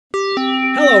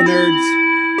Hello, nerds.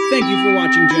 Thank you for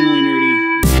watching Generally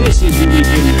Nerdy. This is your week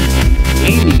in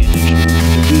gaming edition of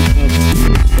the week of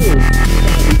June 4th,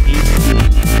 2018.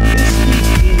 This week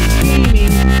in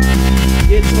gaming,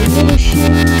 it's a little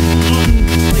shorter on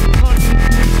like talking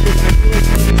points, but I feel like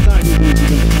on these talking points we're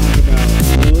going to talk about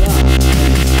a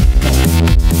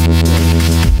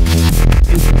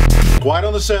lot. Quiet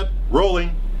on the set.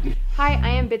 Rolling. Hi,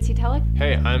 I am Bitsy Telek.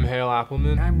 Hey, I'm Hale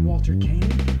Appleman. I'm Walter Kane.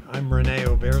 I'm Rene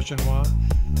Aubergenois.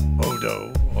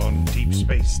 Odo on Deep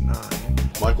Space Nine.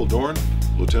 Michael Dorn,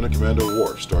 Lieutenant Commander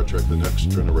Worf, Star Trek The Next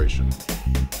Generation.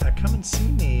 Come and see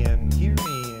me and hear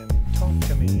me and talk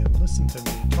to me and listen to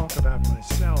me talk about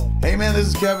myself. Hey man, this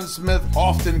is Kevin Smith,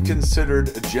 often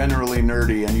considered generally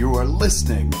nerdy, and you are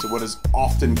listening to what is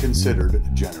often considered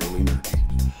generally nerdy.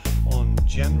 On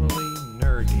Generally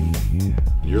Nerdy.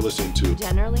 You're listening to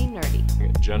Generally Nerdy.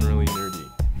 Generally Nerdy.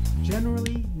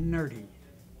 Generally nerdy.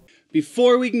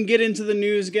 Before we can get into the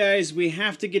news, guys, we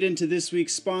have to get into this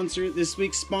week's sponsor. This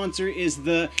week's sponsor is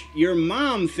the Your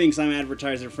Mom Thinks I'm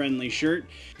Advertiser Friendly shirt.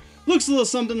 Looks a little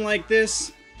something like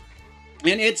this.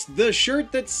 And it's the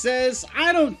shirt that says,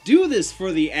 I don't do this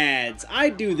for the ads. I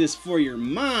do this for your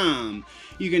mom.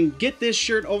 You can get this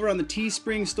shirt over on the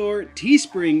Teespring store,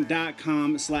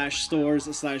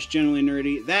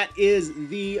 teespring.com/stores/generallynerdy. That is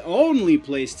the only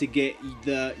place to get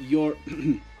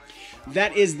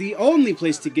that is the only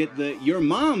place to get the Your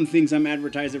Mom Thinks I'm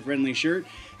Advertiser Friendly shirt.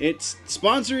 It's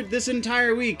sponsored this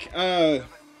entire week. I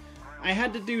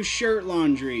had to do shirt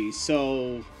laundry,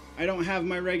 so I don't have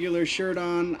my regular shirt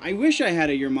on. I wish I had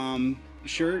a Your Mom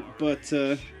shirt, but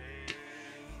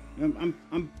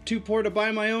I'm too poor to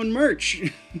buy my own merch.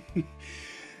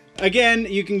 Again,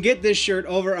 you can get this shirt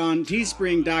over on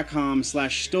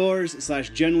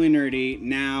teespring.com/stores/generallynerdy.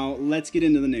 Now, let's get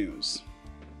into the news.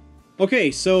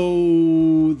 Okay,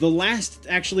 so the last,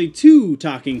 actually, two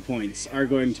talking points are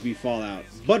going to be Fallout.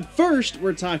 But first,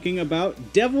 we're talking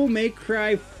about Devil May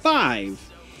Cry 5.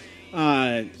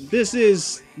 This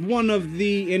is one of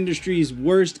the industry's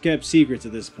worst kept secrets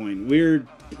at this point. We're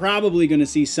probably going to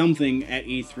see something at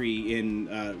E3 in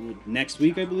next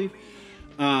week, I believe.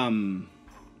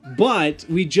 But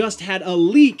we just had a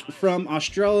leak from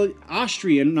Austrian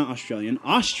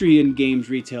games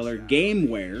retailer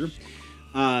Gameware.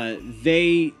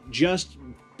 They just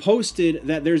posted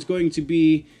that there's going to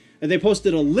be, they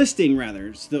posted a listing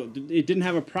rather, so it didn't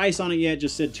have a price on it yet,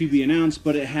 just said to be announced,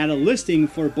 but it had a listing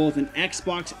for both an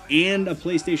Xbox and a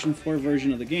PlayStation 4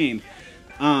 version of the game.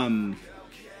 I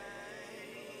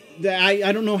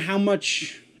don't know how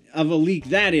much of a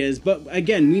leak that is, but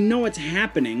again, we know it's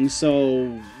happening,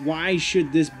 so why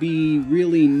should this be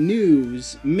really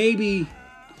news?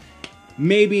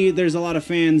 Maybe there's a lot of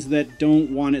fans that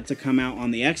don't want it to come out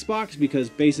on the Xbox because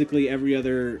basically every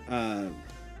other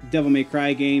Devil May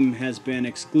Cry game has been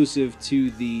exclusive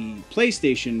to the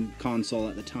PlayStation console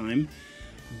at the time.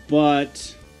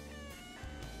 But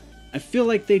I feel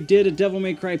like they did a Devil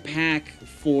May Cry pack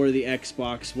for the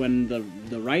Xbox when the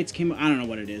rights came out. I don't know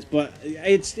what it is, but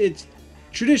it's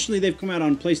traditionally they've come out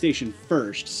on PlayStation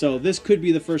first. So this could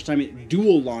be the first time it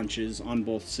dual launches on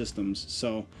both systems.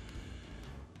 So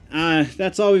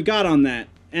that's all we've got on that.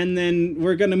 And then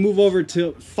we're going to move over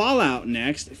to Fallout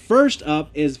next. First up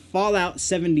is Fallout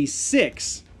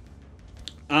 76.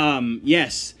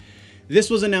 Yes, this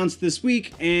was announced this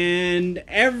week, and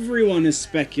everyone is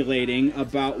speculating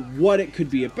about what it could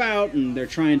be about, and they're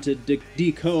trying to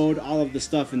decode all of the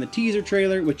stuff in the teaser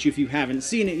trailer, which if you haven't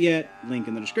seen it yet, link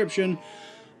in the description.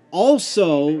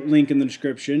 Also, link in the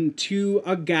description to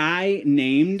a guy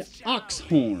named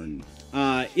Oxhorn.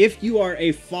 If you are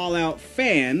a Fallout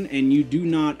fan and you do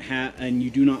not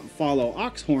follow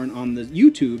Oxhorn on the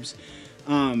YouTubes,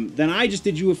 then I just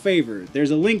did you a favor.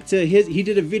 There's a link to he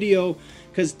did a video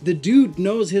because the dude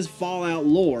knows his Fallout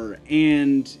lore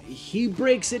and he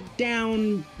breaks it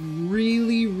down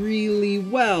really, really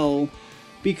well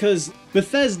because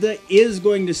Bethesda is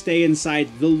going to stay inside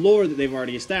the lore that they've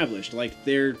already established. Like,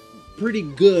 they're pretty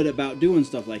good about doing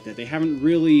stuff like that. They haven't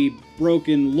really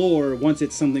broken lore once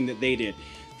it's something that they did.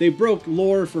 They broke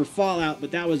lore for Fallout, but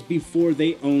that was before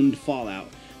they owned Fallout.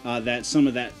 That some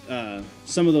of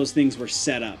those things were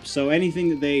set up. So anything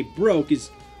that they broke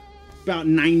is about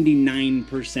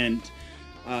 99%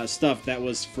 stuff that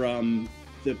was from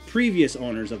the previous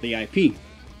owners of the IP.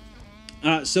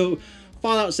 So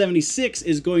Fallout 76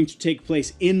 is going to take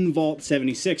place in Vault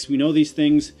 76. We know these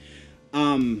things.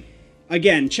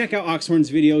 Again, check out Oxhorn's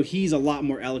video. He's a lot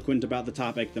more eloquent about the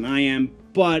topic than I am,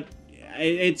 but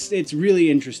it's really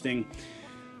interesting.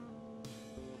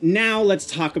 now let's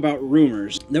talk about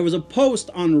rumors. There was a post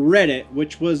on Reddit,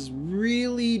 which was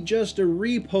really just a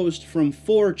repost from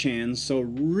 4chan, so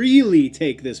really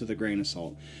take this with a grain of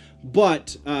salt.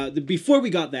 But before we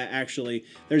got that, actually,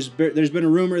 there's been a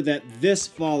rumor that this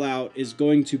Fallout is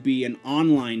going to be an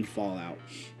online Fallout,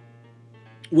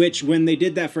 which, when they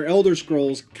did that for Elder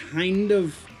Scrolls, kind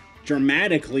of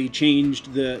dramatically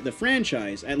changed the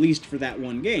franchise, at least for that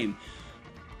one game.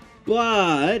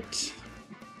 But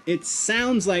it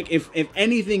sounds like, if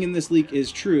anything in this leak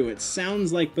is true, it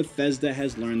sounds like Bethesda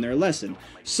has learned their lesson.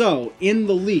 So, in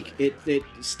the leak, it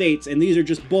states, and these are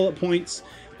just bullet points,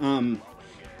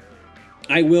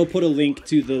 I will put a link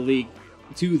to the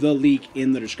leak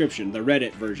in the description, the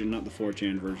Reddit version, not the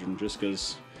 4chan version, just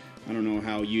because I don't know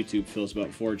how YouTube feels about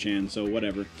 4chan, so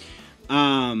whatever.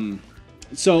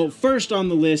 So first on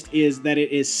the list is that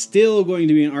it is still going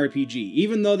to be an RPG.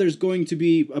 Even though there's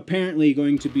apparently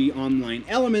going to be online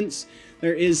elements,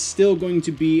 there is still going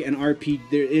to be an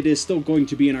RPG. It is still going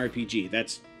to be an RPG.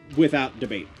 That's without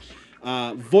debate.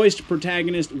 Voiced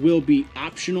protagonist will be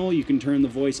optional. You can turn the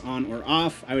voice on or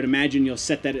off. I would imagine you'll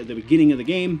set that at the beginning of the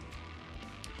game.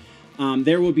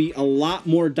 There will be a lot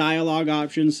more dialogue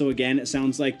options. So again, it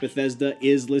sounds like Bethesda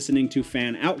is listening to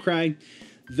fan outcry.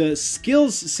 The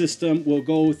skills system will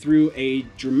go through a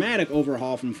dramatic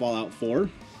overhaul from Fallout 4.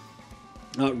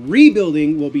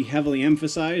 Rebuilding will be heavily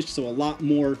emphasized, so a lot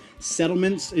more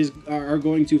settlements are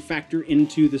going to factor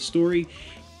into the story.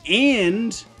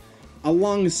 And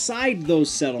alongside those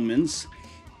settlements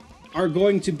are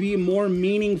going to be more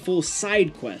meaningful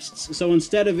side quests. So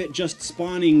instead of it just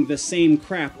spawning the same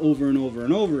crap over and over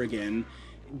and over again,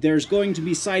 there's going to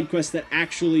be side quests that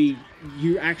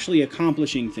you're actually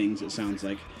accomplishing things, it sounds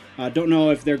like. Don't know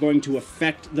if they're going to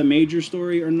affect the major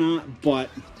story or not, but,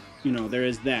 you know, there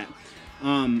is that.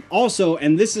 Also,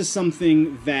 and this is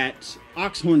something that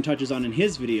Oxhorn touches on in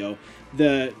his video,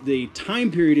 the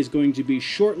time period is going to be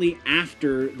shortly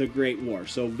after the Great War.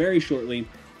 So very shortly.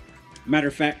 Matter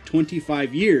of fact,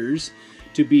 25 years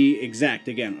to be exact.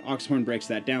 Again, Oxhorn breaks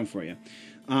that down for you.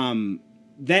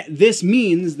 This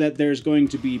means that there's going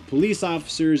to be police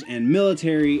officers and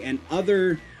military and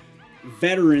other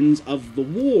veterans of the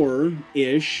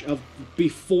war-ish, of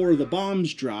before the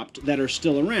bombs dropped, that are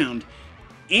still around.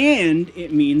 And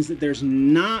it means that there's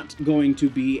not going to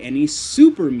be any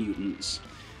super mutants.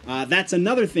 That's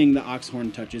another thing that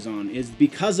Oxhorn touches on, is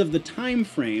because of the time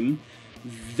frame,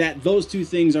 that those two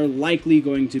things are likely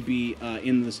going to be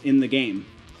in the game.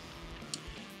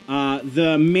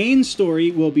 The main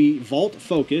story will be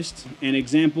vault-focused. An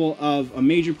example of a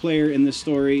major player in this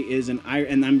story is and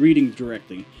I'm reading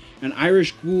directly, an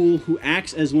Irish ghoul who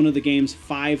acts as one of the game's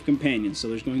 5 companions. So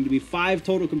there's going to be 5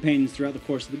 total companions throughout the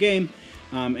course of the game,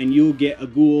 and you'll get a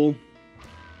ghoul.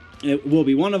 It will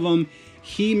be one of them.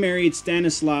 He married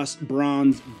Stanislaus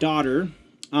Braun's daughter,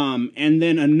 and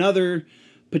then another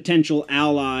potential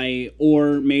ally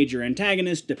or major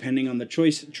antagonist, depending on the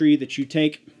choice tree that you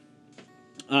take.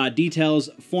 Details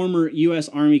former U.S.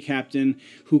 Army captain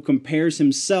who compares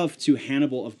himself to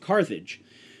Hannibal of Carthage.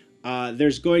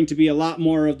 There's going to be a lot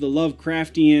more of the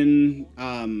Lovecraftian,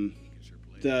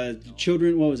 the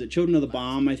children, what was it? Children of the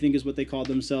Bomb, I think is what they called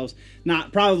themselves.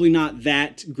 Probably not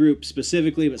that group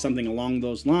specifically, but something along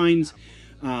those lines.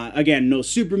 Again, no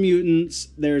super mutants.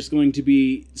 There's going to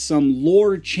be some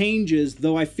lore changes,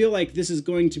 though I feel like this is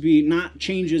going to be not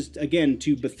changes, again,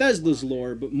 to Bethesda's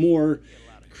lore, but more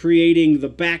creating the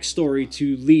backstory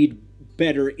to lead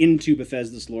better into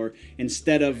Bethesda's lore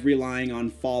instead of relying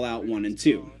on Fallout 1 and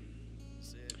 2.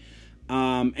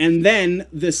 And then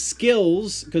the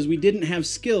skills, because we didn't have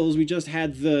skills, we just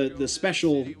had the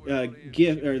special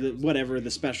gift, or whatever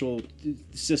the special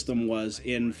system was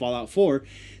in Fallout 4.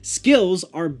 Skills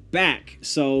are back.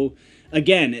 So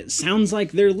again, it sounds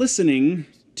like they're listening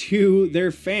to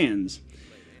their fans.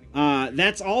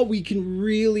 That's all we can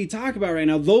really talk about right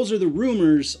now. Those are the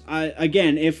rumors.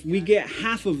 Again, if we get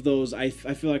half of those, I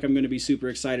feel like I'm going to be super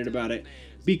excited about it,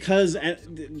 because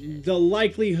the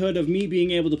likelihood of me being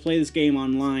able to play this game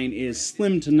online is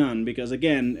slim to none, because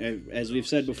again, as we've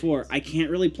said before, I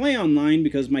can't really play online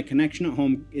because my connection at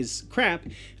home is crap,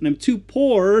 and I'm too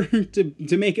poor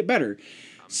to make it better.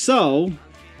 So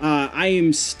I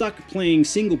am stuck playing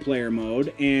single player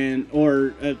mode,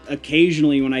 or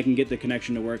occasionally when I can get the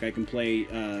connection to work, I can play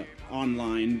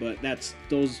online, but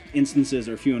those instances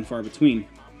are few and far between.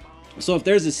 So if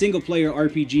there's a single player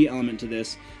RPG element to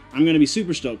this, I'm going to be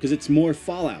super stoked, because it's more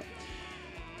Fallout.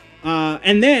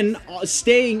 And then,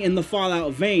 staying in the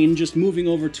Fallout vein, just moving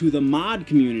over to the mod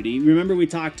community. Remember we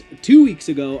talked 2 weeks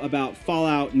ago about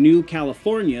Fallout New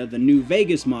California, the New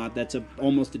Vegas mod that's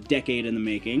almost a decade in the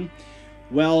making.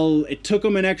 Well, it took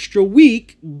them an extra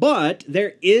week, but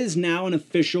there is now an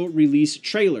official release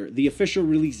trailer. The official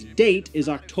release date is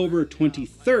October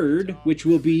 23rd, which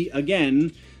will be,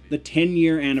 again, the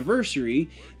 10-year anniversary.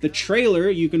 The trailer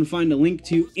you can find a link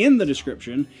to in the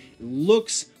description. It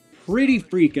looks pretty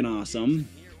freaking awesome.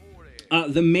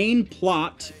 The main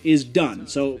plot is done,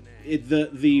 so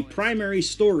the primary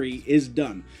story is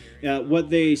done. What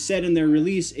they said in their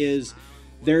release is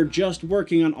they're just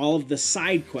working on all of the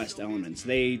side quest elements.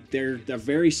 They're a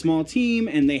very small team,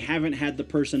 and they haven't had the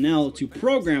personnel to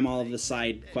program all of the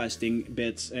side questing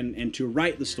bits and to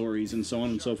write the stories and so on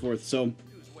and so forth. So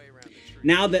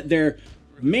now that their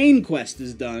main quest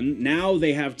is done, now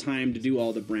they have time to do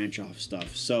all the branch off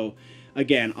stuff. So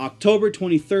again, October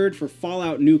 23rd for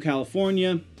Fallout New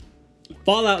California.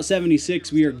 Fallout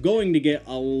 76, we are going to get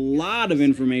a lot of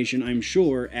information, I'm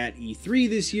sure, at E3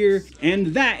 this year.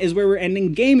 And that is where we're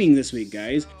ending gaming this week,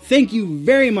 guys. Thank you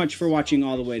very much for watching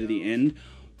all the way to the end.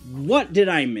 What did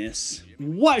I miss?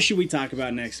 What should we talk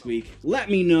about next week? Let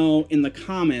me know in the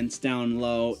comments down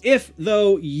below. If,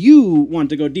 though, you want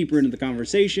to go deeper into the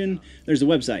conversation, there's a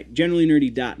website,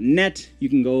 generallynerdy.net. You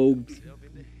can go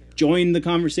join the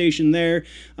conversation there,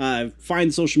 find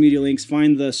the social media links,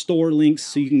 find the store links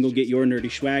so you can go get your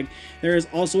nerdy swag. There is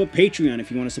also a Patreon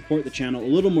if you want to support the channel a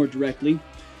little more directly.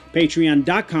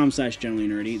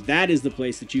 Patreon.com/generallynerdy. That is the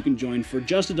place that you can join for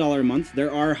just $1 a month.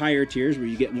 There are higher tiers where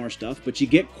you get more stuff, but you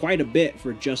get quite a bit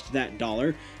for just that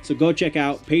 $1. So go check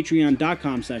out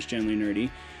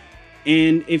patreon.com/generallynerdy.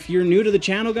 And if you're new to the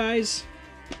channel, guys,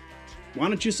 why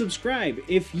don't you subscribe?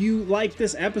 If you like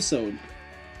this episode,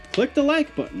 click the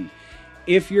like button.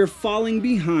 If you're falling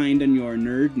behind on your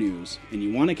nerd news and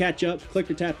you want to catch up, click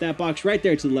or tap that box right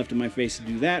there to the left of my face to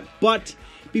do that. But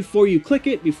before you click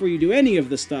it, before you do any of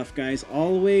the stuff, guys,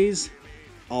 always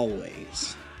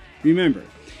remember,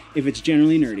 if it's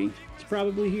generally nerdy, it's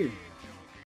probably here.